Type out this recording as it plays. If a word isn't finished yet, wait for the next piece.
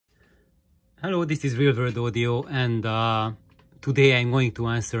Hello, this is Real World Audio, and today I'm going to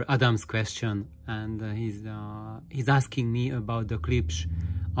answer Adam's question, and he's asking me about the KLIPSCH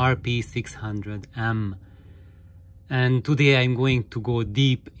RP600M. And today I'm going to go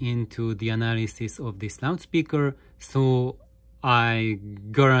deep into the analysis of this loudspeaker, so I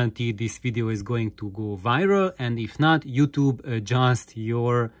guarantee this video is going to go viral, and if not, YouTube adjust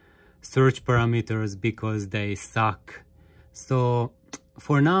your search parameters because they suck. So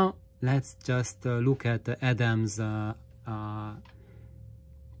for now, let's just look at Adam's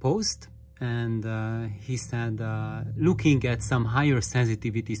post, and he said, looking at some higher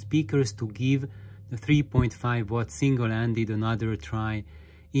sensitivity speakers to give the 3.5 watt single-handed another try,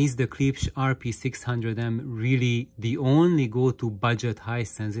 is the KLIPSCH RP600M really the only go-to budget high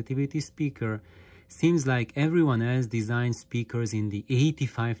sensitivity speaker? Seems like everyone else designs speakers in the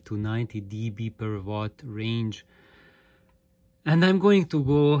 85 to 90 dB per watt range. And I'm going to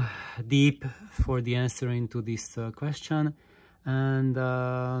go deep for the answer into this question, and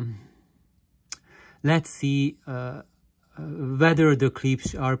let's see whether the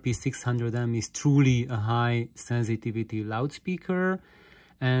KLIPSCH RP600M is truly a high sensitivity loudspeaker,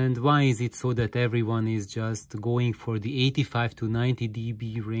 and why is it so that everyone is just going for the 85 to 90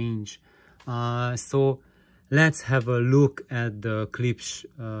 dB range. So let's have a look at the KLIPSCH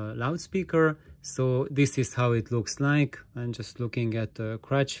loudspeaker. So this is how it looks like. I'm just looking at the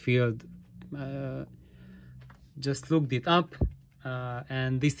Crutchfield, just looked it up,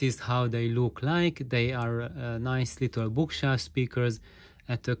 and this is how they look like. They are nice little bookshelf speakers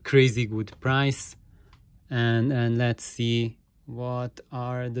at a crazy good price, and let's see what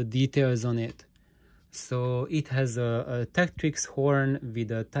are the details on it. So it has a Tektronix horn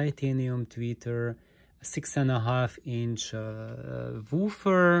with a titanium tweeter, a 6.5-inch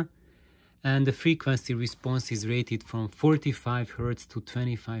woofer, and the frequency response is rated from 45 Hz to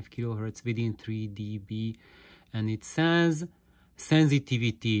 25 kHz within 3 dB. And it says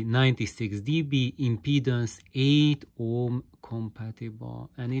sensitivity 96 dB, impedance 8 ohm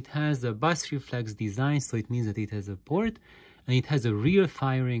compatible. And it has a bus reflex design, so it means that it has a port, and it has a real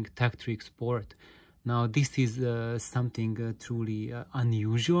firing Tektronix port. Now this is something truly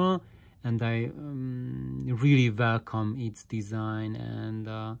unusual, and I really welcome its design.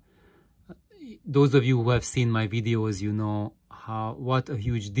 And those of you who have seen my videos, you know what a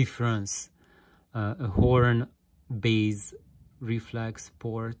huge difference a horn base reflex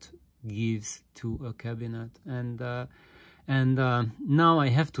port gives to a cabinet. And now I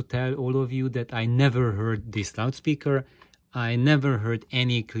have to tell all of you that I never heard this loudspeaker. I never heard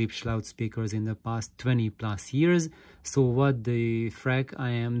any KLIPSCH loudspeakers in the past 20+ years. So what the frack I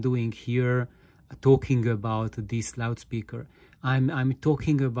am doing here talking about this loudspeaker? I'm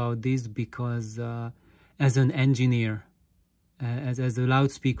talking about this because as an engineer, as a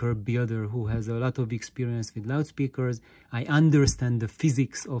loudspeaker builder who has a lot of experience with loudspeakers, I understand the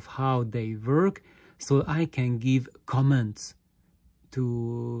physics of how they work, so I can give comments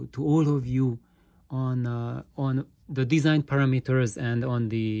to all of you on the design parameters and on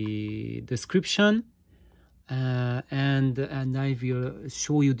the description, and I will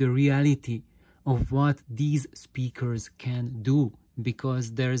show you the reality of what these speakers can do,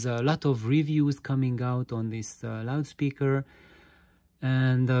 because there's a lot of reviews coming out on this loudspeaker,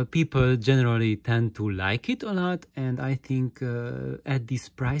 and people generally tend to like it a lot. And I think at this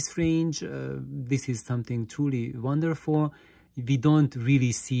price range, this is something truly wonderful. We don't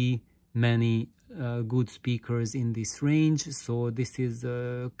really see many good speakers in this range, so this is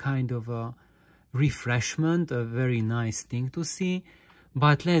a kind of a refreshment, a very nice thing to see.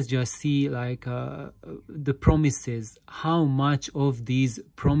 But let's just see like the promises, how much of these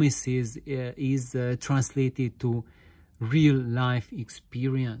promises is translated to real life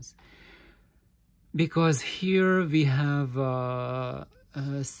experience. Because here we have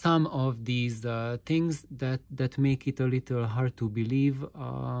some of these things that make it a little hard to believe.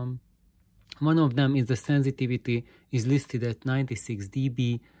 One of them is the sensitivity is listed at 96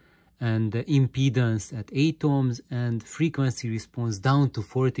 dB, and the impedance at 8 ohms, and frequency response down to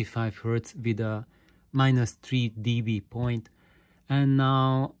 45 Hz with a -3 dB point. And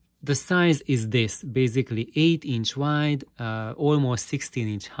now the size is this, basically 8-inch wide, almost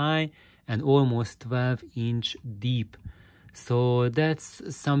 16-inch high, and almost 12-inch deep. So that's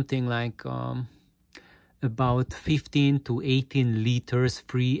something like about 15 to 18 liters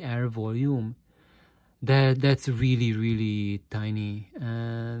free air volume. That's really tiny.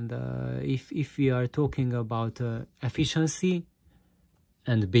 And if we are talking about efficiency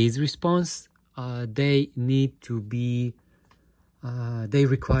and bass response, they need to be they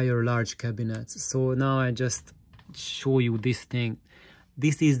require large cabinets. So now I just show you this thing.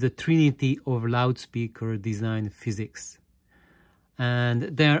 this is the trinity of loudspeaker design physics. And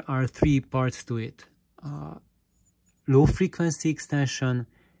there are three parts to it. Low frequency extension,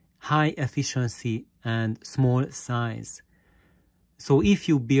 high efficiency, and small size. So if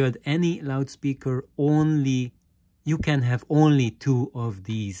you build any loudspeaker, you can have only two of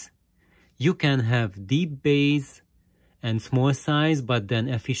these. You can have deep bass and small size, but then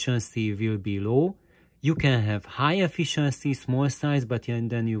efficiency will be low. You can have high efficiency, small size, but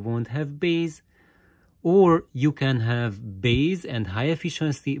then you won't have bass. Or you can have bass and high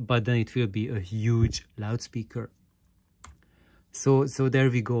efficiency, but then it will be a huge loudspeaker. So there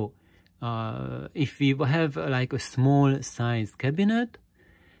we go. If we have like a small size cabinet,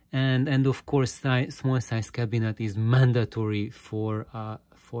 and of course small size cabinet is mandatory for a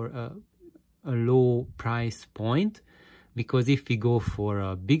low price point, because if we go for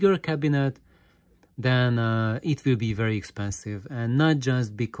a bigger cabinet, then it will be very expensive, and not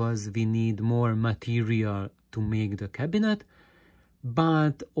just because we need more material to make the cabinet,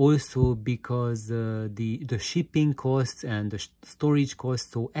 but also because the shipping costs and the storage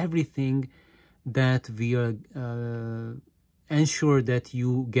costs, so everything that will ensure that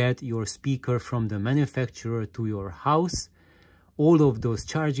you get your speaker from the manufacturer to your house, all of those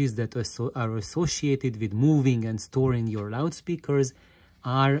charges that are associated with moving and storing your loudspeakers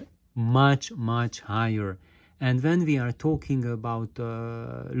are much higher. And when we are talking about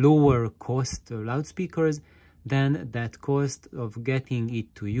lower cost loudspeakers, then that cost of getting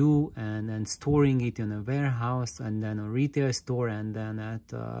it to you and storing it in a warehouse and then a retail store and then at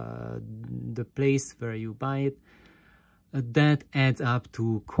the place where you buy it, that adds up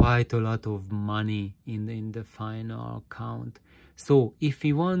to quite a lot of money in the final count. So if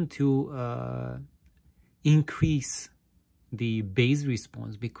we want to increase the bass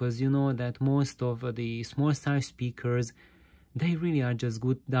response, because you know that most of the small size speakers, they really are just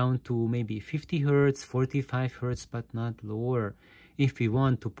good down to maybe 50 Hertz, 45 Hertz, but not lower. If we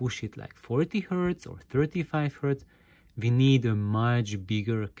want to push it like 40 Hertz or 35 Hertz, we need a much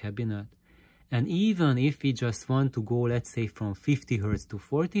bigger cabinet. And even if we just want to go, let's say, from 50 Hertz to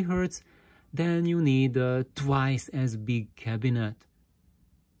 40 Hertz, then you need a twice as big cabinet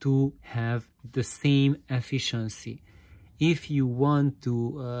to have the same efficiency. If you want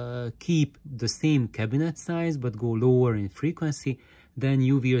to keep the same cabinet size but go lower in frequency, then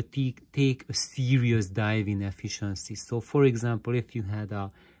you will take a serious dive in efficiency. So for example, if you had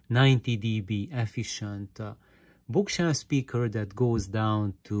a 90 dB efficient bookshelf speaker that goes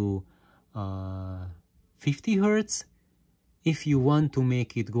down to 50 Hertz, if you want to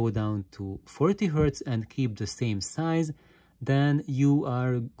make it go down to 40 Hertz and keep the same size, then you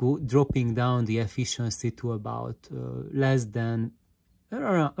are dropping down the efficiency to about less than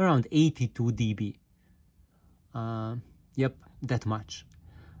around 82 dB. Yep, that much.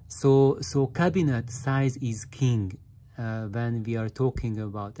 So cabinet size is king when we are talking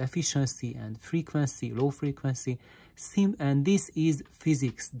about efficiency and frequency, low frequency. And this is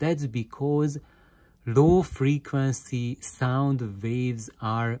physics. That's because low frequency sound waves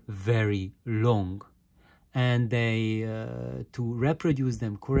are very long. And they to reproduce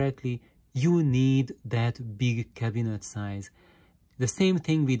them correctly, you need that big cabinet size. The same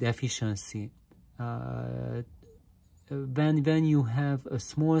thing with efficiency. When you have a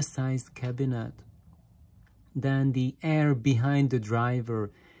small sized cabinet, then the air behind the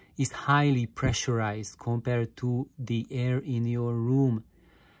driver is highly pressurized compared to the air in your room.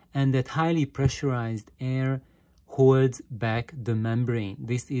 And that highly pressurized air holds back the membrane.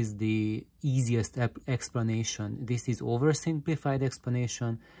 This is the easiest explanation. This is oversimplified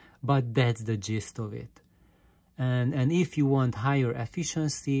explanation, but that's the gist of it. And if you want higher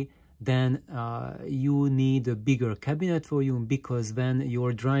efficiency, then you need a bigger cabinet volume, because when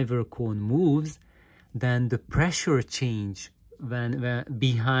your driver cone moves, then the pressure change when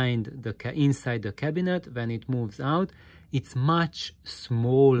behind inside the cabinet, when it moves out, it's much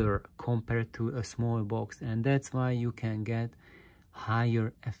smaller compared to a small box, and that's why you can get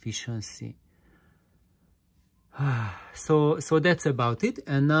higher efficiency. So that's about it.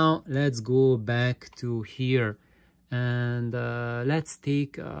 And now let's go back to here and let's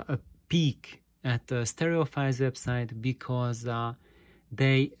take a peek at the Stereophiles website, because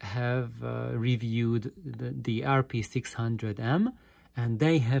they have reviewed the RP600M and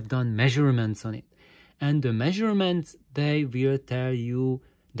they have done measurements on it. And the measurements, they will tell you,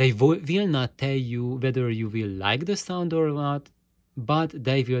 they will not tell you whether you will like the sound or not, but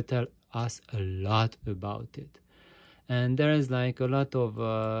they will tell us a lot about it. And there is like a lot of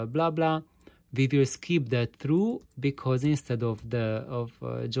blah blah. We will skip that through, because instead of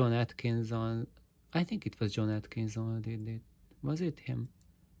John Atkinson, I think it was John Atkinson who did it. Was it him?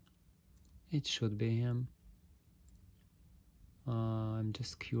 It should be him. I'm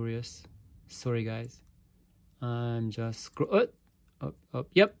just curious. Sorry, guys. I'm just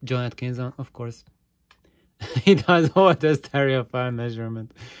yep, John Atkinson, of course. He does all the stereo file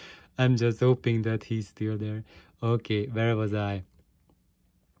measurement. I'm just hoping that he's still there. Okay, where was I?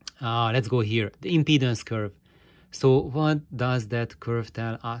 Let's go here. The impedance curve. So what does that curve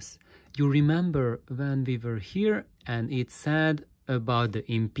tell us? You remember when we were here and it said about the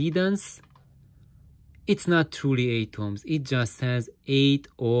impedance, it's not truly 8 ohms. It just says 8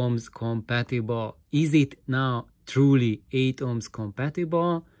 ohms compatible. Is it now truly 8 ohms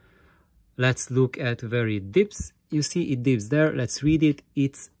compatible? Let's look at where it dips. You see it dips there. Let's read it.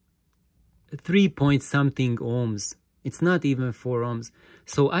 It's 3 point something ohms. It's not even 4 ohms.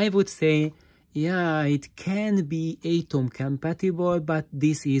 So I would say, yeah, it can be 8 ohm compatible, but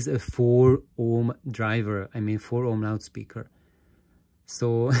this is a 4 ohm driver. I mean 4 ohm loudspeaker.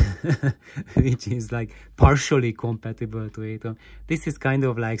 So, which is like partially compatible to 8 ohm. This is kind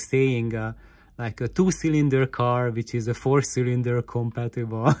of like saying like a 2-cylinder car, which is a 4-cylinder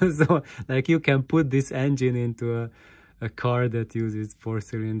compatible. So like you can put this engine into a car that uses 4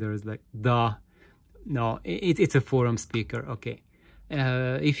 cylinders, like duh. No, it's a 4 ohm speaker. Okay.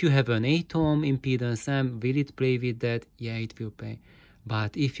 If you have an 8 ohm impedance amp, will it play with that? Yeah, it will play.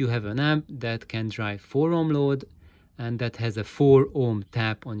 But if you have an amp that can drive 4 ohm load and that has a 4 ohm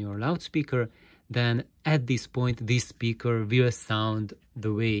tap on your loudspeaker, then at this point this speaker will sound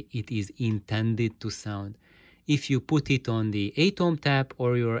the way it is intended to sound. If you put it on the 8 ohm tap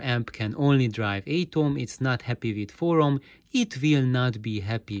or your amp can only drive 8 ohm, it's not happy with 4 ohm, it will not be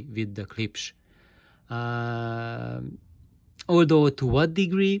happy with the KLIPSCH. Although to what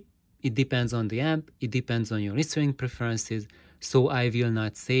degree, it depends on the amp, it depends on your listening preferences, so I will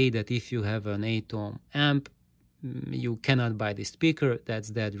not say that if you have an 8 ohm amp, you cannot buy this speaker. That's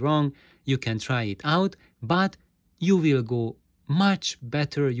dead wrong. You can try it out, but you will go much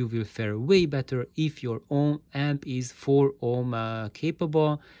better, you will fare way better if your own amp is 4 ohm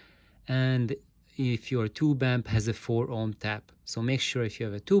capable and if your tube amp has a 4 ohm tap. So make sure if you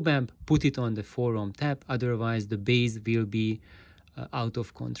have a tube amp, put it on the 4 ohm tap, otherwise the bass will be out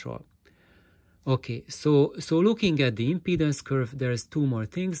of control. Okay, so looking at the impedance curve, there's 2 more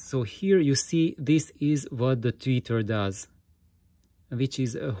things. So here you see this is what the tweeter does, which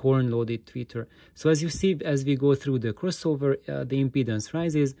is a horn-loaded tweeter. So as you see, as we go through the crossover, the impedance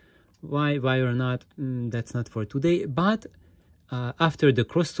rises. Why or not, that's not for today. But after the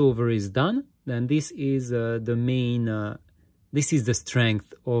crossover is done, then this is the main, this is the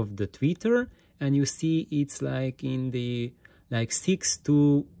strength of the tweeter. And you see it's like in the 6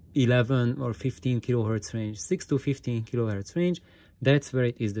 to 11 or 15 kilohertz range, 6 to 15 kilohertz range. That's where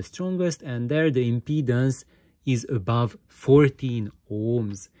it is the strongest, and there the impedance is above 14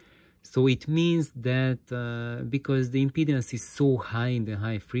 ohms. So it means that because the impedance is so high in the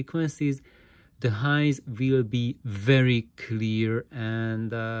high frequencies, the highs will be very clear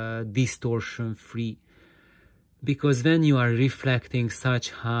and distortion free. Because when you are reflecting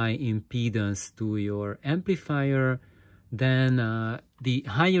such high impedance to your amplifier, then the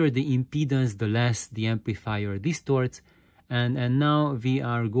higher the impedance, the less the amplifier distorts. And now we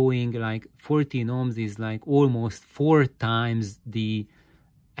are going like 14 ohms is like almost 4 times the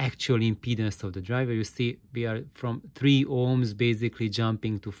actual impedance of the driver. You see, we are from 3 ohms basically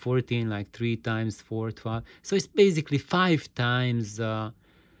jumping to 14, like 3 times 4, 12. So it's basically 5 times higher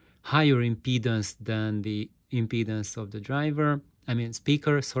impedance than the impedance of the driver, I mean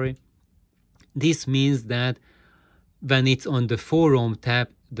speaker, sorry. This means that when it's on the 4 ohm tap,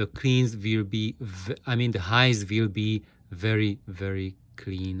 the cleans will be, the highs will be very, very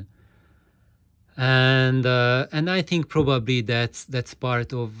clean. And I think probably that's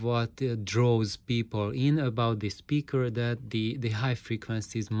part of what draws people in about this speaker, that the high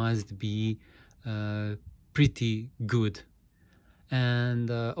frequencies must be pretty good. And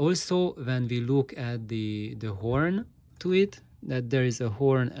also when we look at the horn to it, that there is a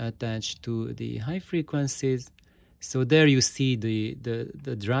horn attached to the high frequencies. So there you see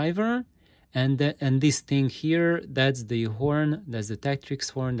the driver, and this thing here, that's the horn, that's the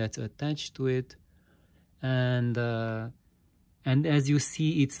Tetrix horn that's attached to it. And as you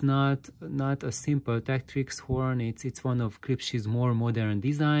see, it's not a simple Tetrix horn. It's one of KLIPSCH's more modern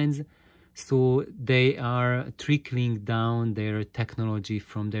designs. So they are trickling down their technology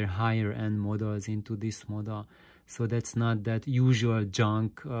from their higher end models into this model. So that's not that usual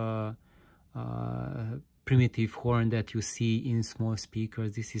junk primitive horn that you see in small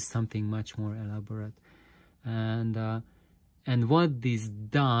speakers. This is something much more elaborate. And what this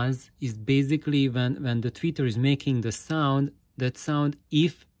does is basically when the tweeter is making the sound that sound,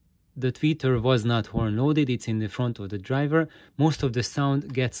 if the tweeter was not horn loaded, it's in the front of the driver, most of the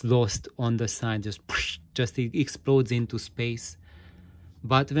sound gets lost on the side, just it explodes into space.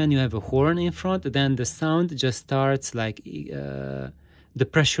 But when you have a horn in front, then the sound just starts like the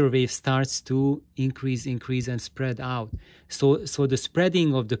pressure wave starts to increase and spread out. So the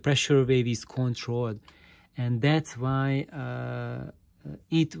spreading of the pressure wave is controlled, and that's why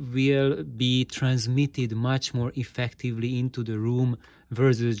it will be transmitted much more effectively into the room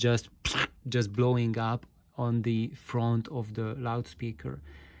versus just blowing up on the front of the loudspeaker.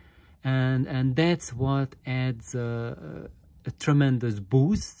 And that's what adds a tremendous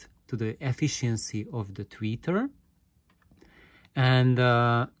boost to the efficiency of the tweeter. And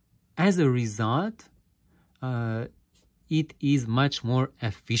as a result, it is much more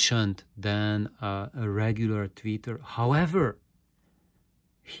efficient than a regular tweeter. However,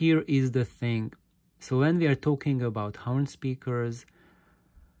 here is the thing. So when we are talking about horn speakers,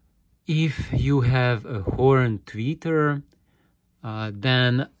 if you have a horn tweeter,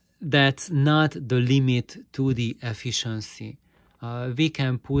 then that's not the limit to the efficiency. We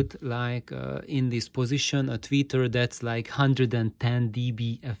can put like in this position a tweeter that's like 110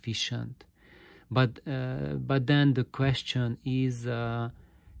 dB efficient. But then the question is,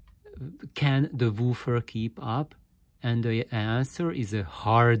 can the woofer keep up? And the answer is a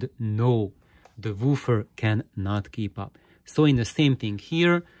hard no. The woofer cannot keep up. So in the same thing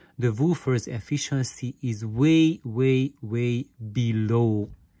here, the woofer's efficiency is way below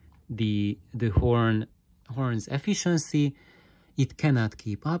the horn's efficiency. It cannot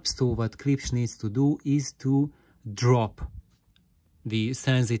keep up. So what KLIPSCH needs to do is to drop the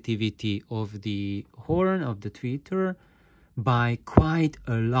sensitivity of the horn of the tweeter by quite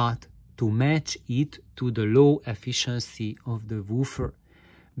a lot to match it to the low efficiency of the woofer.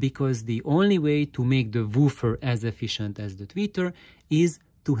 Because the only way to make the woofer as efficient as the tweeter is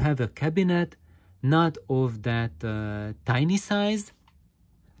to have a cabinet not of that tiny size,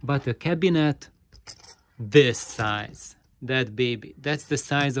 but a cabinet this size, that baby. That's the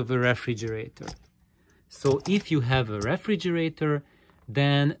size of a refrigerator. So if you have a refrigerator,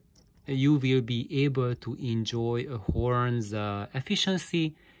 then you will be able to enjoy a horn's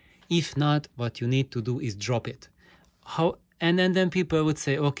efficiency. If not, what you need to do is drop it. And then people would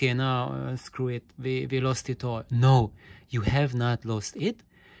say, okay, now screw it, we lost it all. No, you have not lost it,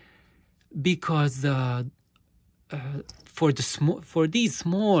 because for these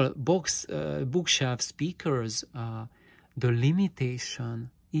small bookshelf speakers, the limitation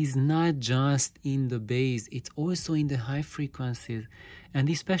is not just in the bass, it's also in the high frequencies. And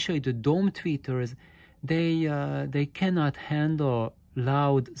especially the dome tweeters, they cannot handle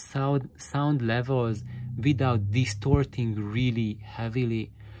loud sound levels without distorting really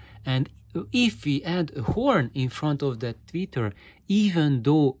heavily. And if we add a horn in front of that tweeter, even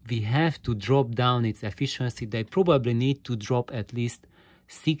though we have to drop down its efficiency, they probably need to drop at least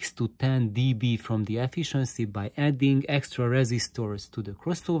 6 to 10 dB from the efficiency by adding extra resistors to the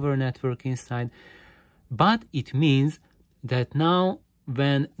crossover network inside. But it means that now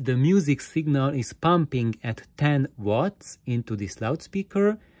when the music signal is pumping at 10 watts into this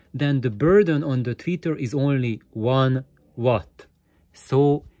loudspeaker, then the burden on the tweeter is only 1 watt.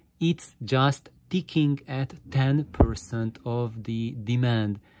 So it's just ticking at 10% of the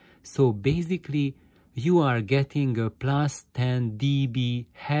demand. So basically, you are getting a plus 10 dB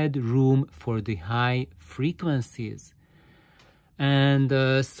headroom for the high frequencies. And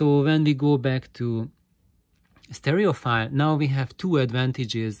so when we go back to stereophile, now we have two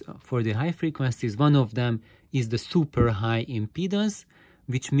advantages for the high frequencies. One of them is the super high impedance,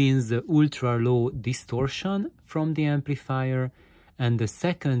 which means the ultra low distortion from the amplifier. And the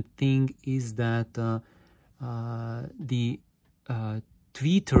second thing is that the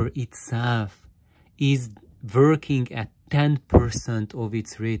tweeter itself is working at 10% of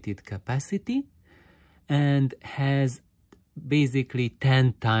its rated capacity and has basically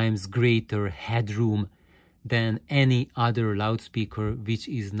 10 times greater headroom than any other loudspeaker which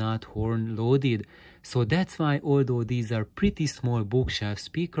is not horn loaded. So that's why, although these are pretty small bookshelf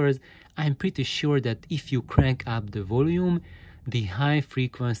speakers, I'm pretty sure that if you crank up the volume, the high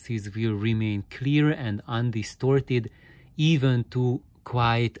frequencies will remain clear and undistorted even to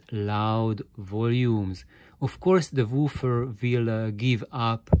quite loud volumes. Of course, the woofer will give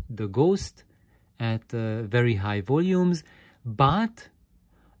up the ghost at very high volumes, but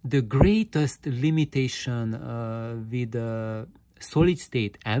the greatest limitation with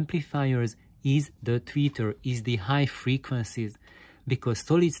solid-state amplifiers is the tweeter, is the high frequencies, because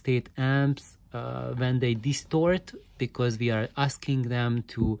solid-state amps, when they distort, because we are asking them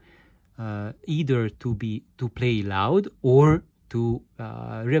to either to play loud or to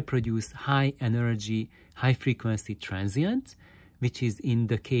reproduce high energy, high frequency transients, which is in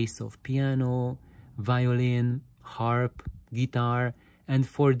the case of piano, violin, harp, guitar. And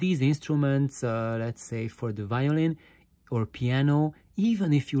for these instruments, let's say for the violin or piano,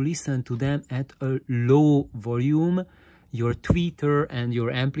 even if you listen to them at a low volume, your tweeter and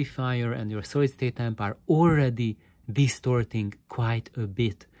your amplifier and your solid state amp are already distorting quite a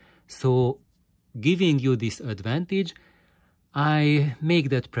bit. So giving you this advantage, I make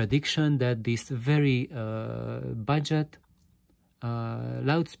that prediction that this very budget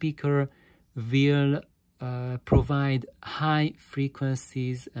loudspeaker will provide high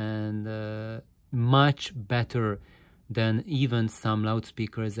frequencies and much better than even some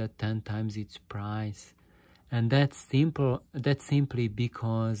loudspeakers at 10 times its price. And that's simply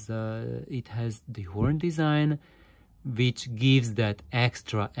because it has the horn design, which gives that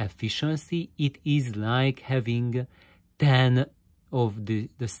extra efficiency. It is like having 10 of the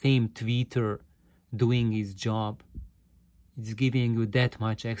same tweeter doing its job. It's giving you that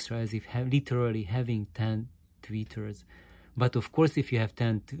much extra as if literally having 10 tweeters. But of course, if you have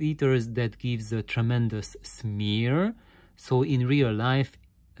 10 tweeters, that gives a tremendous smear. So in real life,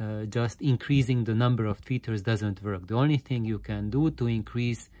 just increasing the number of tweeters doesn't work. The only thing you can do to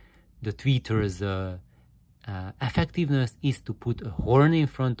increase the tweeters' effectiveness is to put a horn in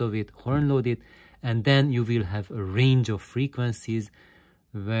front of it, horn load it, and then you will have a range of frequencies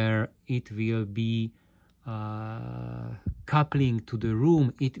where it will be coupling to the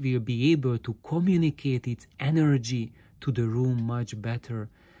room. It will be able to communicate its energy to the room much better.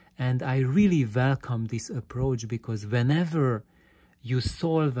 And I really welcome this approach, because whenever you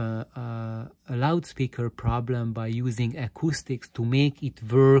solve a loudspeaker problem by using acoustics to make it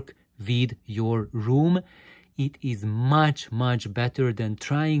work with your room, it is much, much better than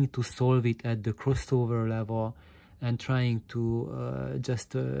trying to solve it at the crossover level and trying to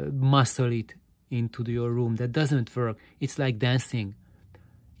just muscle it into your room. That doesn't work. It's like dancing.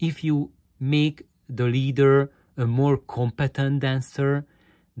 If you make the leader a more competent dancer,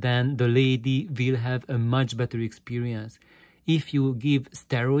 then the lady will have a much better experience. If you give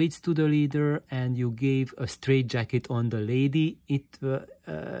steroids to the leader and you give a straitjacket on the lady,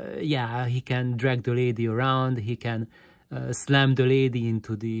 yeah, he can drag the lady around, he can slam the lady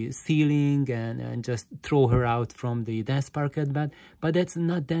into the ceiling and just throw her out from the dance parquet. But that's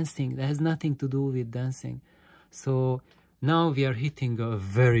not dancing. That has nothing to do with dancing. So now we are hitting a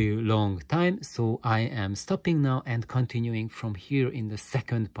very long time, so I am stopping now and continuing from here in the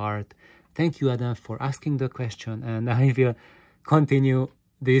second part. Thank you, Adam, for asking the question, and I will continue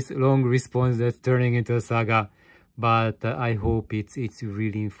this long response that's turning into a saga, but I hope it's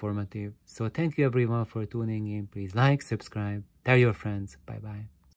really informative. So thank you everyone for tuning in. Please like, subscribe, tell your friends. Bye-bye.